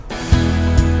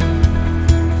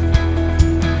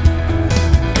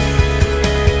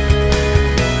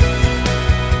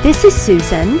This is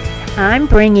Susan. I'm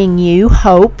bringing you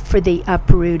hope for the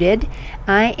uprooted.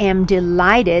 I am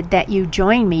delighted that you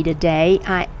joined me today.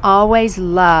 I always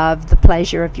love the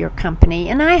pleasure of your company,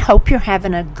 and I hope you're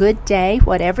having a good day,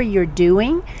 whatever you're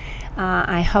doing.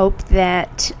 I hope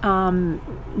that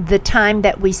the time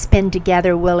that we spend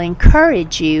together will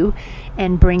encourage you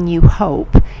and bring you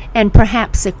hope, and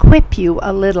perhaps equip you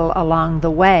a little along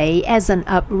the way as an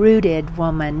uprooted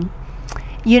woman.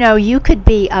 You know, you could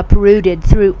be uprooted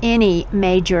through any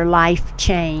major life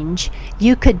change.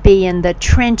 You could be in the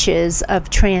trenches of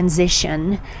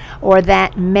transition, or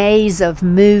that maze of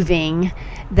moving,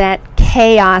 that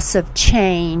chaos of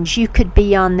change. You could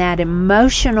be on that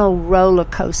emotional roller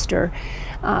coaster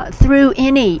through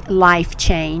any life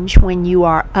change when you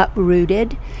are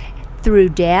uprooted, through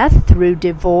death, through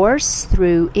divorce,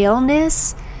 through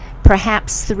illness,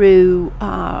 perhaps through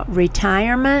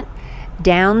retirement,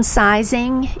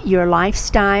 downsizing your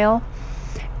lifestyle.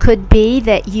 Could be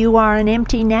that you are an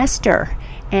empty nester,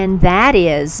 and that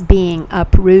is being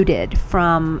uprooted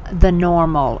from the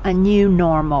normal, a new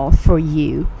normal for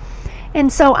you.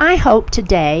 And so I hope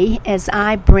today, as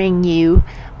I bring you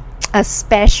a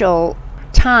special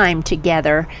time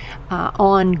together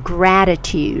on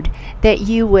gratitude, that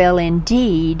you will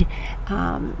indeed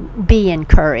be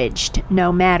encouraged,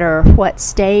 no matter what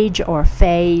stage or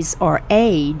phase or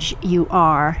age you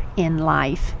are in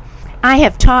life. I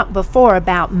have talked before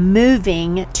about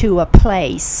moving to a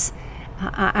place.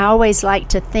 I always like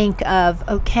to think of,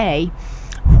 okay,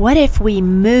 what if we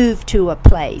move to a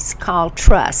place called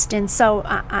trust? And so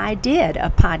I did a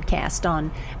podcast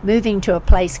on moving to a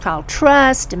place called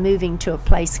trust, moving to a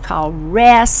place called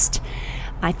rest.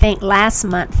 I think last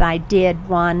month I did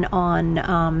one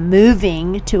on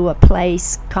moving to a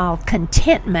place called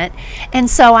contentment. And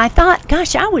so I thought,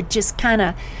 gosh, I would just kind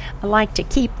of like to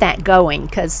keep that going,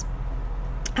 because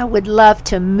I would love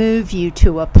to move you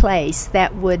to a place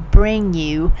that would bring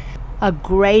you a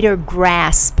greater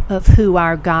grasp of who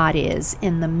our God is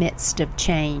in the midst of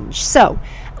change. So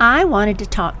I wanted to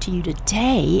talk to you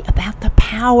today about the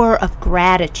power of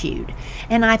gratitude.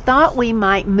 And I thought we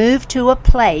might move to a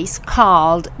place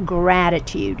called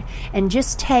gratitude and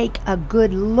just take a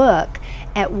good look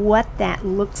at what that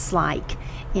looks like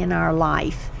in our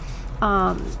life.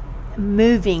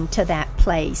 Moving to that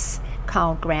place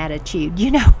called gratitude. You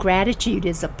know, gratitude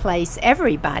is a place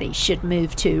everybody should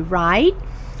move to, right?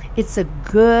 It's a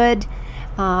good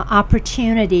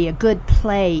opportunity, a good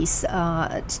place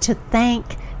to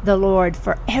thank the Lord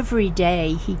for every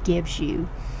day He gives you.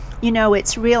 You know,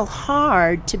 it's real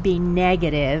hard to be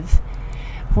negative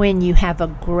when you have a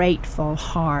grateful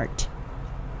heart.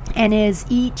 And as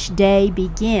each day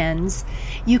begins,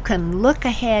 you can look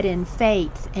ahead in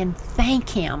faith and thank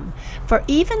Him for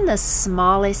even the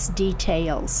smallest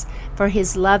details, for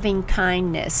His loving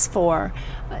kindness, for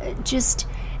just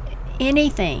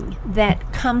anything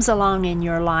that comes along in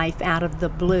your life out of the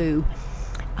blue,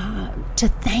 to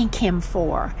thank Him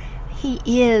for. He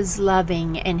is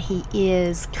loving and He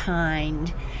is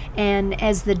kind. And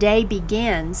as the day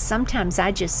begins, sometimes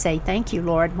I just say, thank you,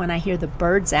 Lord, when I hear the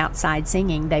birds outside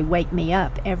singing. They wake me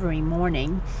up every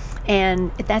morning.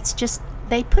 And that's just,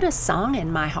 they put a song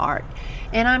in my heart.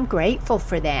 And I'm grateful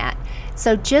for that.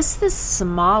 So just the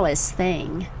smallest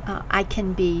thing I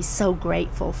can be so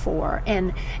grateful for.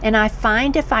 And I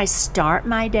find if I start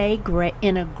my day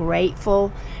in a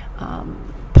grateful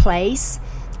place,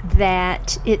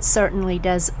 that it certainly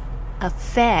does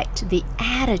affect the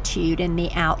attitude and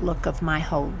the outlook of my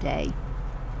whole day.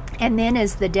 And then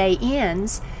as the day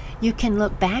ends, you can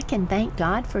look back and thank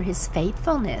God for His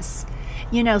faithfulness.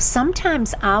 You know,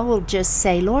 sometimes I will just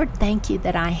say, Lord, thank you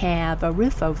that I have a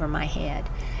roof over my head.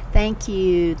 Thank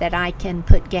you that I can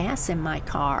put gas in my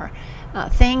car.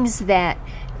 Things that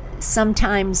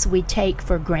sometimes we take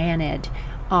for granted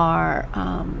are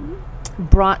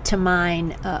brought to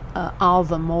mind all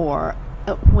the more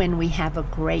when we have a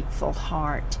grateful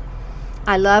heart.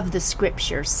 I love the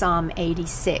scripture, Psalm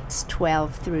 86,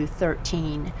 12 through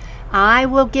 13. I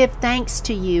will give thanks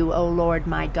to you, O Lord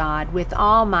my God, with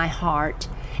all my heart,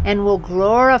 and will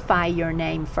glorify your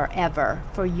name forever,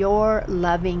 for your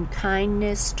loving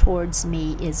kindness towards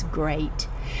me is great.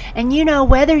 And you know,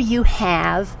 whether you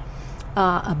have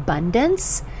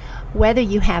abundance, whether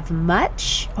you have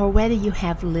much, or whether you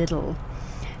have little,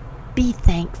 be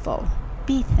thankful.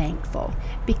 Be thankful,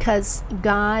 because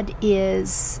God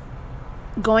is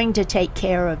going to take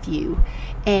care of you.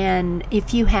 And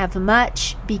if you have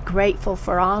much, be grateful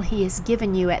for all He has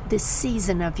given you at this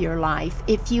season of your life.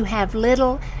 If you have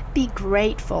little, be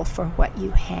grateful for what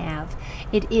you have.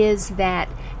 It is that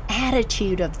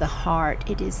attitude of the heart.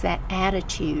 It is that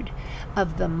attitude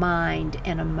of the mind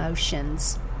and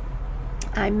emotions.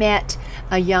 I met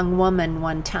a young woman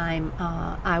one time.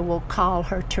 I will call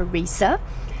her Teresa.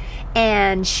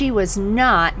 And she was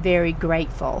not very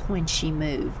grateful when she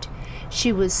moved.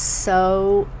 She was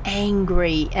so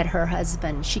angry at her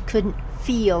husband. She couldn't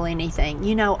feel anything.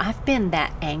 You know, I've been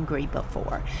that angry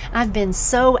before. I've been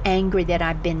so angry that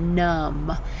I've been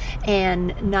numb.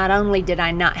 And not only did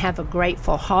I not have a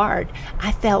grateful heart,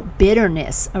 I felt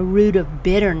bitterness, a root of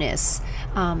bitterness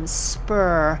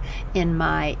spur in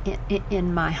my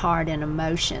heart and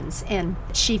emotions. And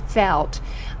she felt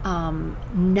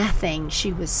nothing.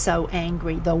 She was so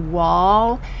angry. The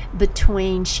wall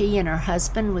between she and her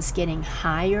husband was getting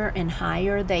higher and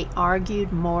higher. They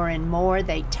argued more and more.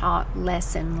 They talked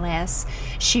less and less.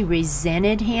 She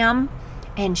resented him,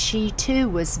 and she too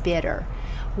was bitter.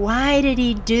 Why did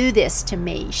he do this to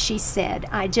me? She said.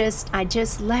 I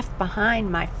just left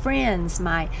behind my friends,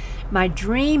 my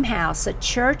dream house, a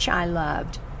church I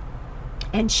loved.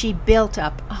 And she built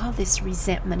up all this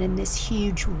resentment and this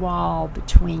huge wall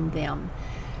between them.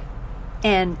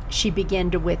 And she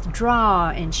began to withdraw,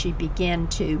 and she began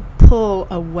to pull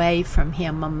away from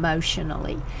him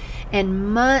emotionally.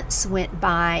 And months went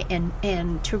by,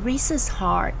 and Teresa's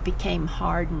heart became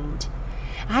hardened.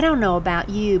 I don't know about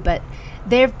you, but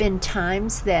there have been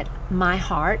times that my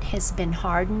heart has been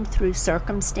hardened through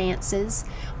circumstances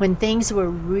when things were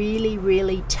really,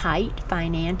 really tight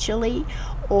financially,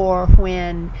 or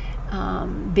when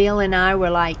Bill and I were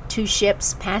like two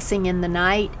ships passing in the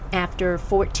night after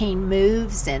 14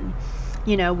 moves, and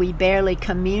we barely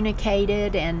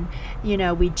communicated, and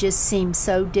we just seemed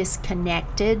so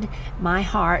disconnected. My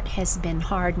heart has been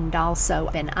hardened also,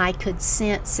 and I could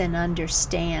sense and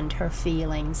understand her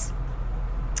feelings.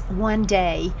 One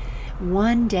day,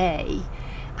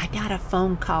 I got a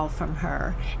phone call from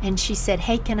her, and she said,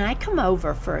 "Hey, can I come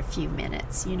over for a few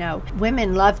minutes?"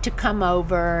 Women love to come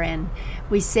over, and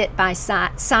we sit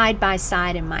side by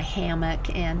side in my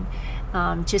hammock, and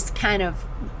just kind of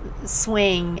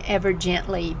swing ever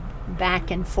gently back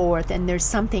and forth, and there's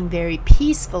something very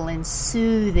peaceful and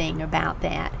soothing about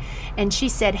that. And she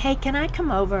said, "Hey, can I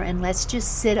come over and let's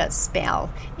just sit a spell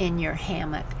in your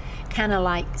hammock?" Kind of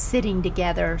like sitting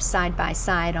together side by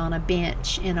side on a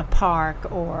bench in a park,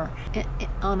 or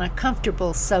on a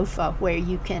comfortable sofa where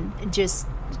you can just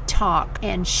talk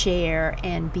and share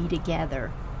and be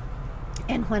together.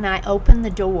 And when I opened the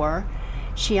door,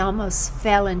 she almost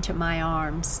fell into my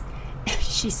arms.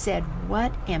 She said,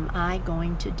 "What am I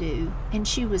going to do?" And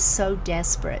she was so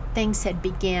desperate. Things had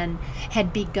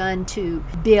begun to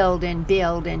build and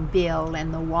build and build,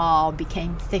 and the wall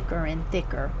became thicker and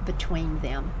thicker between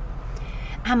them.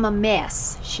 "I'm a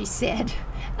mess," she said.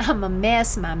 "I'm a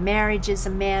mess. My marriage is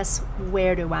a mess.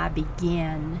 Where do I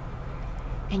begin?"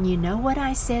 And you know what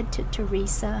I said to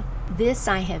Teresa? This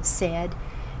I have said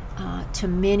to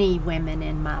many women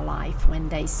in my life when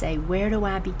they say, "Where do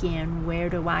I begin? Where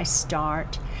do I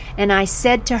start?" And I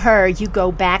said to her, "You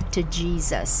go back to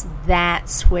Jesus.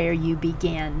 That's where you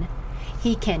begin.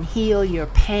 He can heal your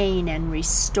pain and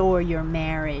restore your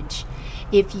marriage.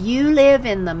 If you live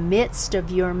in the midst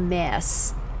of your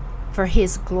mess for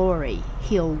His glory,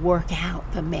 He'll work out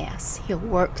the mess. He'll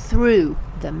work through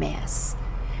the mess.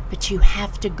 But you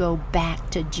have to go back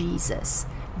to Jesus.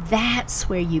 That's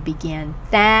where you begin.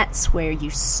 That's where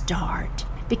you start."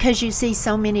 Because you see,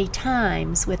 so many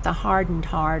times with a hardened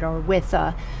heart, or with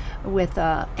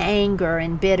a anger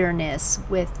and bitterness,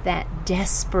 with that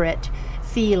desperate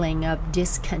feeling of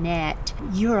disconnect,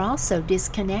 you're also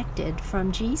disconnected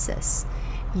from Jesus.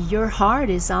 Your heart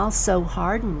is also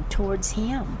hardened towards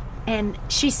Him. And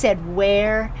she said,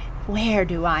 where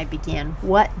do I begin?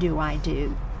 What do I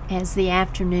do? As the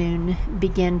afternoon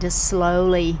began to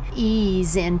slowly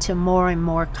ease into more and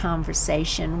more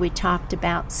conversation, we talked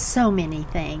about so many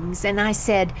things. And I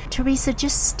said, "Teresa,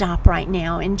 just stop right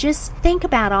now and just think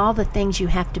about all the things you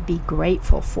have to be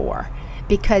grateful for.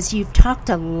 Because you've talked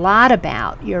a lot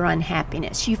about your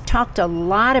unhappiness. You've talked a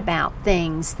lot about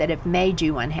things that have made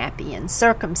you unhappy, and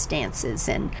circumstances,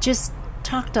 and just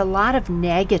talked a lot of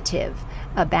negative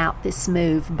about this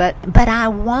move. But I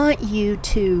want you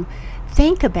to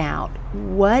think about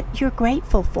what you're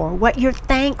grateful for, what you're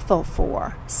thankful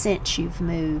for since you've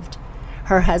moved."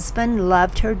 Her husband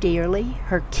loved her dearly.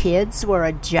 Her kids were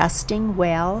adjusting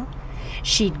well.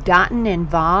 She'd gotten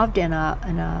involved in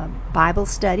a Bible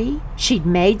study. She'd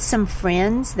made some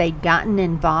friends. They'd gotten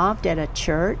involved at a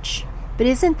church. But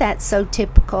isn't that so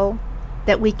typical,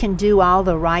 that we can do all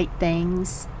the right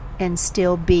things and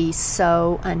still be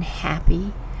so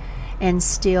unhappy and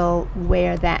still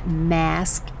wear that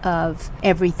mask of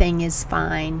everything is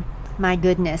fine? My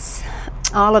goodness,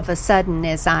 all of a sudden,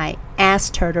 as I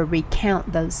asked her to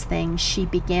recount those things, she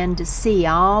began to see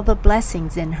all the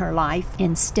blessings in her life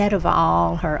instead of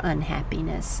all her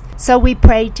unhappiness. So we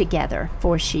prayed together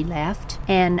before she left,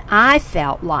 and I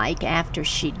felt like after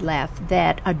she'd left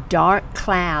that a dark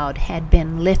cloud had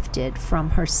been lifted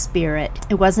from her spirit.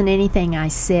 It wasn't anything I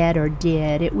said or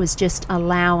did. It was just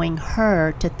allowing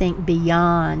her to think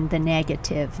beyond the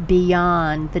negative,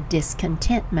 beyond the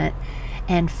discontentment,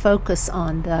 and focus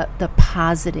on the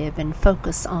positive and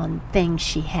focus on things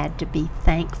she had to be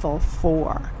thankful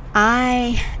for.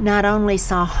 I not only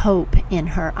saw hope in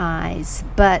her eyes,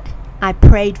 but I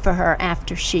prayed for her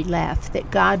after she left,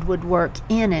 that God would work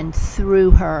in and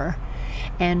through her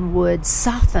and would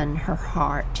soften her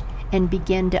heart and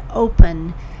begin to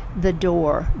open the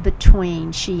door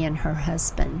between she and her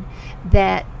husband,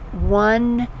 that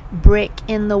one brick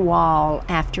in the wall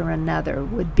after another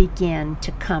would begin to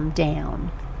come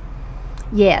down.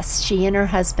 Yes, she and her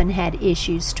husband had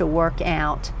issues to work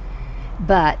out,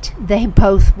 but they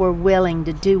both were willing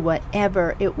to do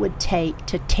whatever it would take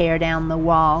to tear down the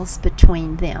walls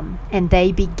between them, and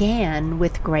they began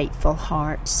with grateful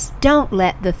hearts. Don't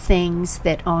let the things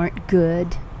that aren't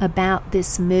good about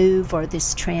this move or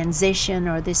this transition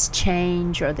or this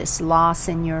change or this loss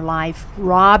in your life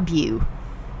rob you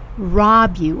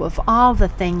of all the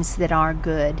things that are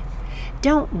good.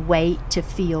 Don't wait to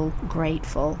feel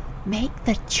grateful. Make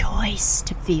the choice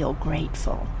to feel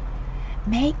grateful.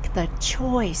 Make the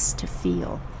choice to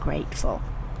feel grateful.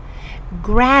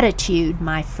 Gratitude,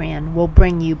 my friend, will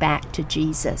bring you back to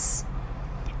Jesus.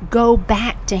 Go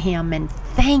back to Him and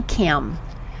thank Him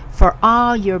for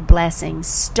all your blessings.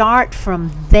 Start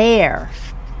from there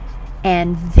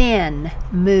and then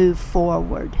move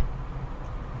forward.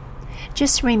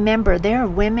 Just remember, there are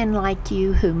women like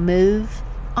you who move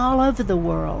all over the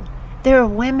world. There are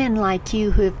women like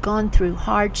you who have gone through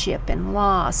hardship and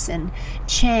loss and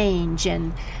change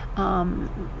and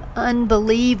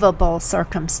unbelievable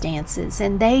circumstances,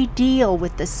 and they deal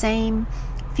with the same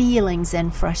feelings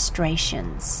and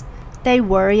frustrations. They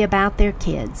worry about their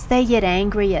kids. They get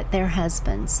angry at their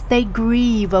husbands. They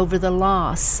grieve over the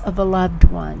loss of a loved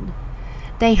one.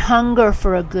 They hunger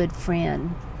for a good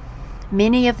friend.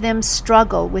 Many of them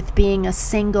struggle with being a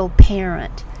single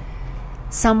parent.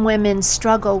 Some women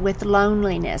struggle with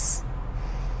loneliness.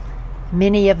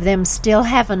 Many of them still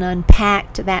haven't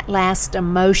unpacked that last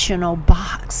emotional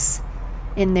box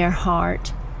in their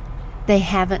heart. They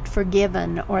haven't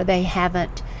forgiven, or they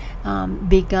haven't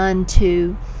begun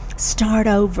to start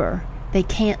over. They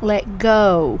can't let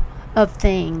go of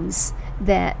things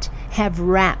that have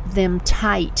wrapped them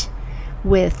tight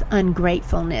with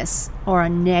ungratefulness or a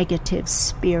negative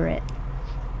spirit.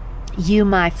 You,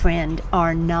 my friend,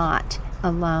 are not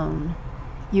alone.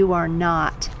 You are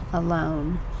not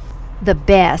alone. The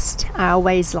best, I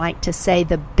always like to say,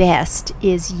 the best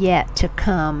is yet to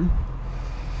come.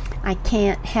 I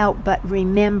can't help but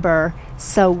remember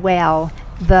so well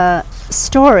the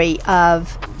story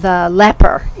of the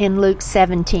leper in Luke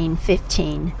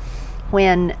 17:15,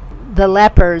 when the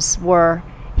lepers were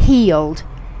healed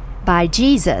by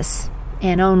Jesus,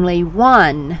 and only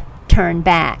one turned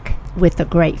back with a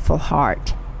grateful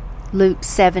heart. Luke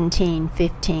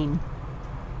 17:15.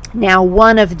 Now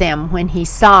one of them, when he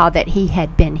saw that he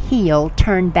had been healed,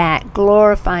 turned back,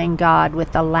 glorifying God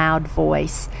with a loud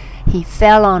voice. He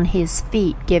fell on his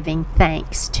feet, giving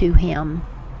thanks to Him.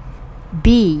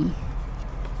 Be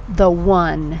the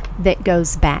one that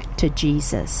goes back to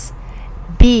Jesus.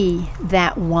 Be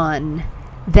that one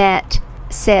that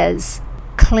says,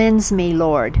 "Cleanse me,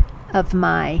 Lord, of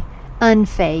my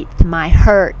unfaith, my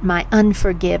hurt, my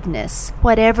unforgiveness,"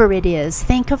 whatever it is.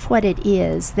 Think of what it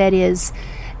is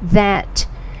that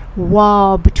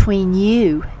wall between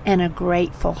you and a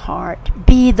grateful heart.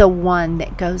 Be the one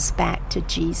that goes back to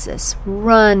Jesus.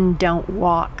 Run, don't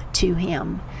walk to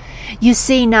Him. You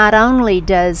see, not only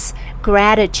does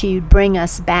gratitude bring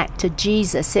us back to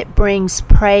Jesus, it brings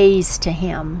praise to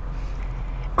Him.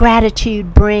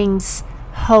 Gratitude brings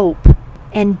hope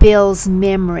and builds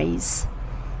memories.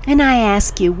 And I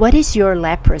ask you, what is your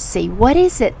leprosy? What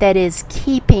is it that is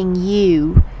keeping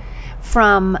you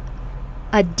from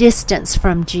a distance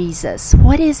from Jesus?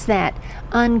 What is that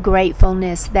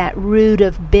ungratefulness, that root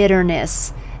of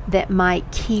bitterness that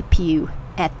might keep you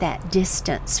at that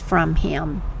distance from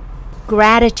Him?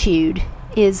 Gratitude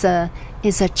is a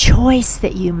choice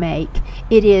that you make.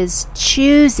 It is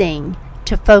choosing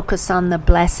to focus on the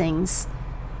blessings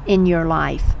in your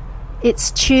life. It's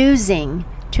choosing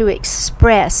to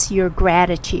express your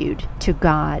gratitude to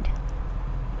God.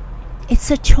 It's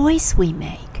a choice we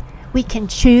make. We can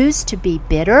choose to be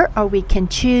bitter or we can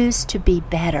choose to be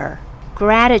better.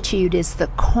 Gratitude is the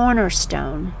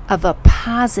cornerstone of a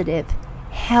positive,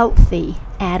 healthy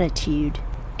attitude.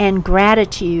 And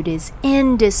gratitude is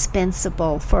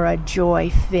indispensable for a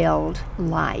joy-filled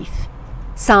life.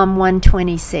 Psalm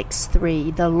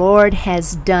 126:3, the Lord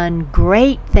has done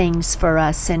great things for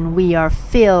us and we are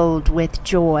filled with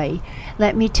joy.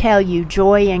 Let me tell you,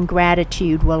 joy and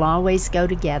gratitude will always go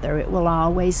together. It will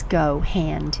always go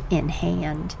hand in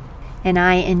hand. And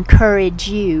I encourage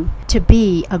you to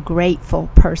be a grateful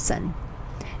person,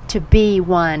 to be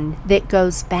one that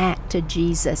goes back to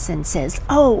Jesus and says,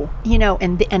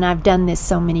 and I've done this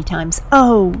so many times,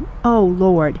 oh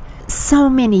Lord, so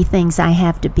many things I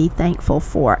have to be thankful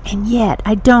for, and yet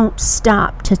I don't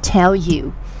stop to tell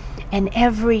you. And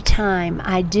every time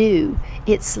I do,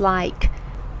 it's like,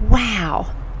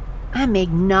 wow, I'm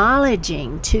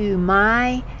acknowledging to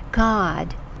my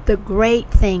God the great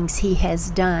things He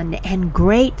has done, and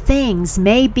great things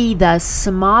may be the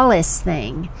smallest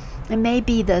thing. It may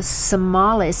be the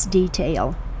smallest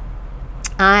detail.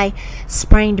 I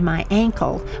sprained my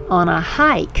ankle on a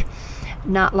hike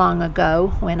not long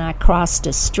ago when I crossed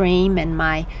a stream and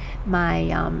my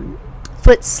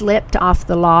foot slipped off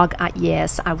the log.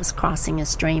 Yes, I was crossing a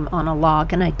stream on a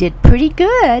log, and I did pretty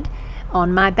good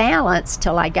on my balance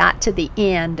till I got to the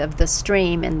end of the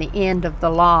stream and the end of the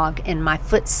log, and my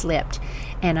foot slipped,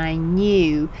 and I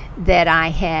knew that I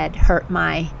had hurt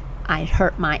my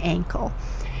ankle.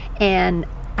 And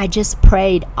I just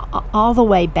prayed all the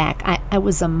way back. I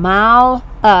was a mile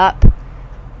up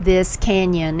this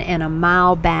canyon and a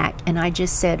mile back, and I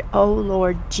just said, oh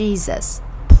Lord Jesus,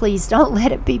 please don't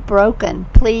let it be broken.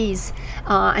 Please,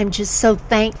 I'm just so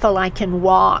thankful I can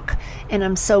walk, and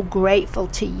I'm so grateful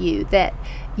to you that,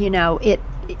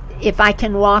 if I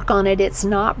can walk on it, it's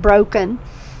not broken.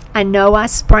 I know I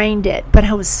sprained it, but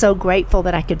I was so grateful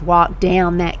that I could walk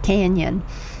down that canyon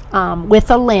with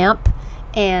a limp,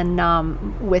 and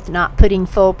with not putting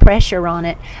full pressure on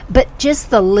it, but just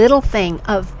the little thing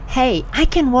of, hey, I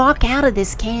can walk out of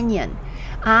this canyon.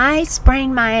 I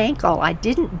sprained my ankle. I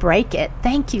didn't break it.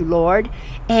 Thank you, Lord.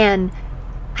 And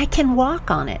I can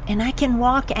walk on it, and I can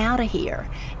walk out of here.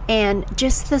 And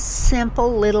just the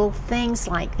simple little things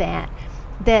like that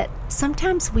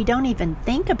sometimes we don't even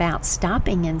think about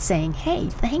stopping and saying, hey,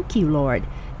 thank you, Lord.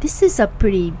 This is a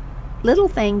pretty little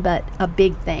thing, but a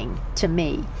big thing to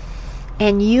me.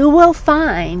 And you will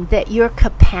find that your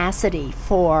capacity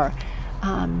for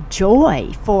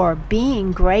joy, for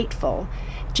being grateful,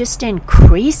 just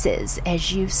increases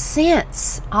as you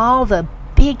sense all the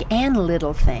big and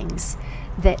little things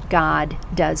that God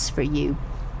does for you.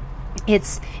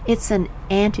 It's an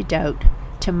antidote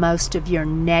to most of your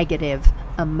negative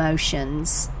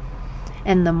emotions.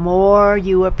 And the more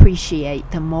you appreciate,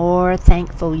 the more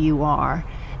thankful you are,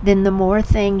 then the more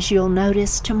things you'll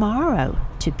notice tomorrow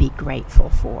to be grateful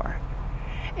for.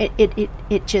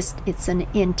 It's an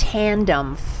in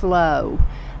tandem flow.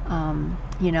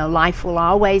 Life will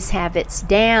always have its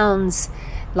downs.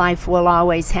 Life will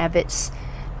always have its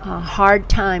hard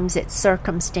times, its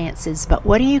circumstances. But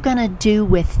what are you going to do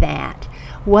with that?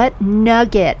 What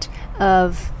nugget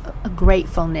of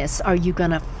gratefulness are you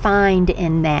going to find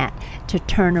in that to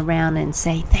turn around and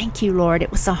say, thank you, Lord.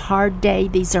 It was a hard day.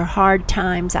 These are hard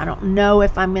times. I don't know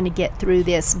if I'm going to get through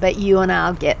this, but you and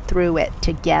I'll get through it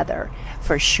together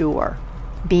for sure.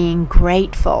 Being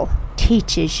grateful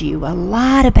teaches you a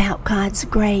lot about God's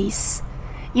grace.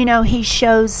 He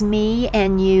shows me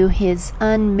and you His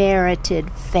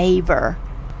unmerited favor.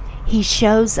 He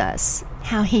shows us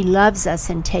how He loves us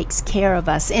and takes care of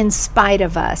us in spite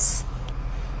of us.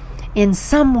 In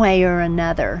some way or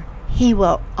another, He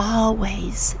will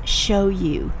always show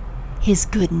you His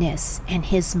goodness and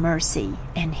His mercy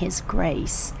and His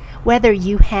grace. Whether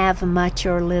you have much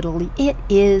or little, it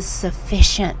is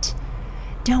sufficient.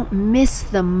 Don't miss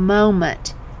the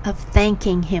moment of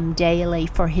thanking Him daily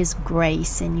for His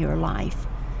grace in your life,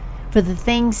 for the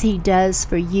things He does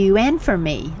for you and for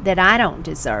me that I don't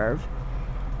deserve,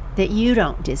 that you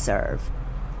don't deserve,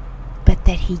 but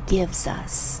that He gives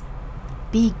us.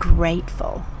 Be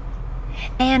grateful.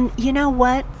 And you know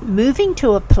what? Moving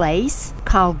to a place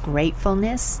called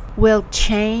gratefulness will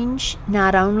change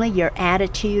not only your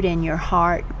attitude and your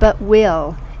heart, but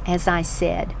will, as I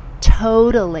said,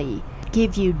 totally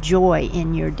give you joy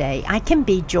in your day. I can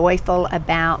be joyful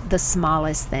about the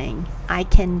smallest thing. I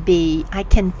can be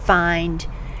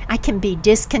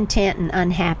discontent and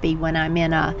unhappy when I'm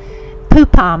in a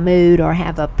poo-pah mood or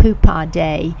have a poo-pah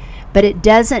day, but it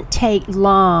doesn't take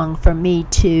long for me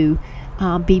to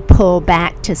be pulled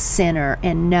back to center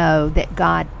and know that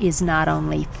God is not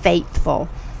only faithful,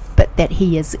 but that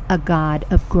He is a God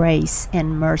of grace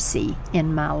and mercy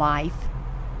in my life.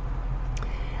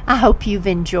 I hope you've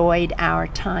enjoyed our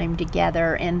time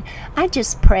together, and I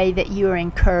just pray that you are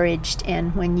encouraged,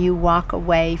 and when you walk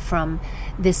away from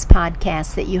this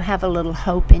podcast that you have a little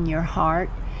hope in your heart.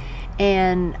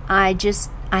 And I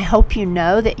hope you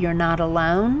know that you're not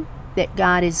alone, that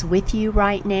God is with you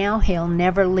right now. He'll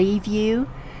never leave you.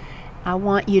 I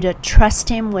want you to trust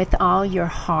Him with all your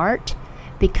heart,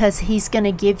 because He's going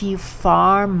to give you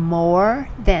far more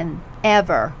than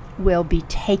ever will be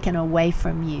taken away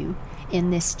from you in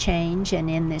this change and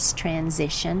in this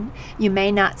transition. You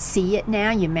may not see it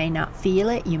now, you may not feel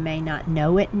it, you may not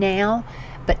know it now,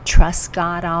 but trust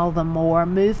God all the more.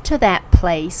 Move to that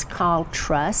place called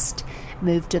trust.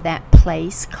 Move to that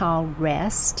place called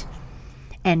rest.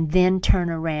 And then turn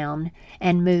around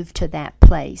and move to that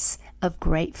place of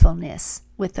gratefulness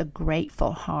with a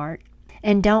grateful heart.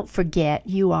 And don't forget,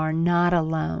 you are not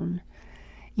alone.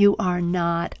 You are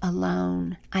not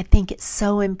alone. I think it's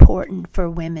so important for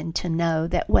women to know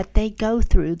that what they go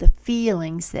through, the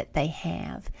feelings that they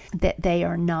have, that they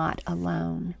are not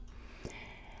alone.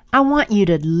 I want you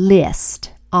to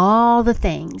list all the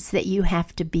things that you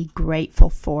have to be grateful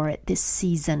for at this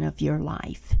season of your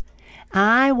life.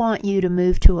 I want you to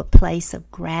move to a place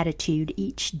of gratitude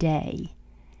each day.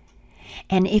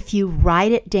 And if you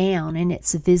write it down and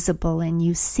it's visible and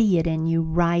you see it and you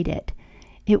write it,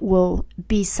 it will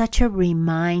be such a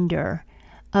reminder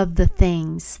of the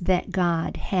things that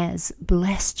God has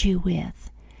blessed you with,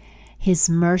 His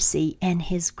mercy and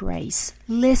His grace.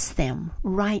 List them,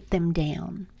 write them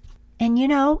down. And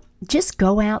just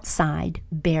go outside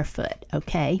barefoot,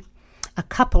 okay? A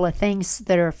couple of things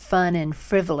that are fun and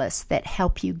frivolous that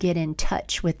help you get in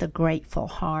touch with a grateful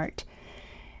heart.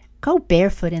 Go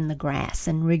barefoot in the grass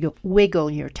and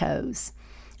wiggle your toes.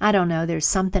 I don't know, there's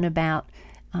something about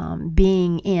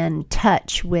being in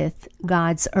touch with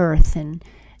God's earth and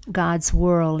God's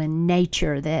world and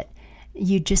nature that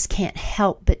you just can't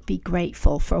help but be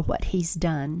grateful for what He's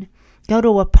done. Go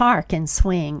to a park and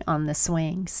swing on the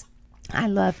swings. I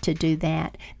love to do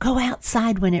that. Go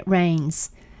outside when it rains.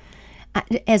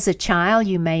 As a child,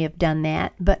 you may have done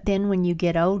that, but then when you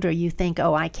get older, you think,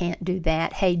 oh, I can't do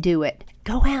that. Hey, do it.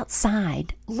 Go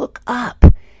outside, look up,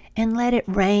 and let it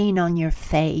rain on your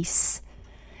face.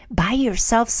 Buy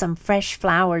yourself some fresh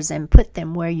flowers and put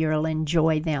them where you'll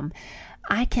enjoy them.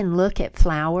 I can look at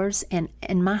flowers and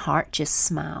my heart just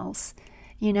smiles.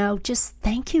 Just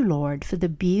thank you, Lord, for the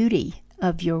beauty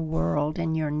of your world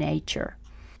and your nature.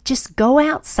 Just go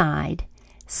outside,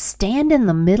 stand in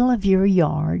the middle of your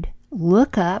yard,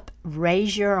 look up,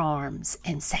 raise your arms,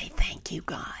 and say, thank you,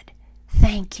 God.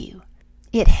 Thank you.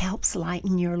 It helps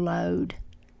lighten your load.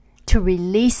 To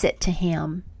release it to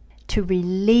Him, to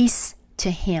release to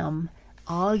Him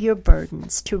all your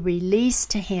burdens, to release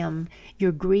to Him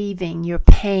your grieving, your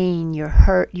pain, your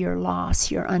hurt, your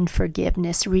loss, your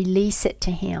unforgiveness. Release it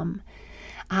to Him.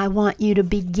 I want you to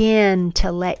begin to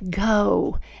let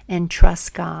go and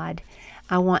trust God.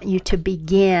 I want you to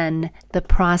begin the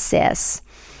process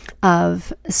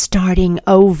of starting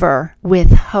over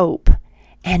with hope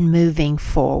and moving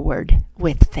forward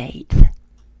with faith.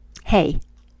 Hey,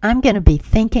 I'm going to be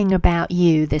thinking about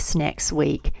you this next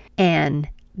week and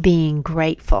being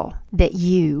grateful that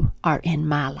you are in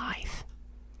my life.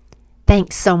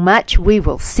 Thanks so much. We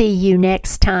will see you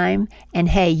next time. And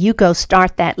hey, you go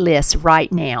start that list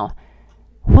right now.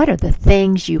 What are the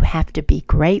things you have to be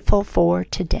grateful for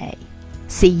today?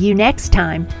 See you next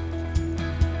time.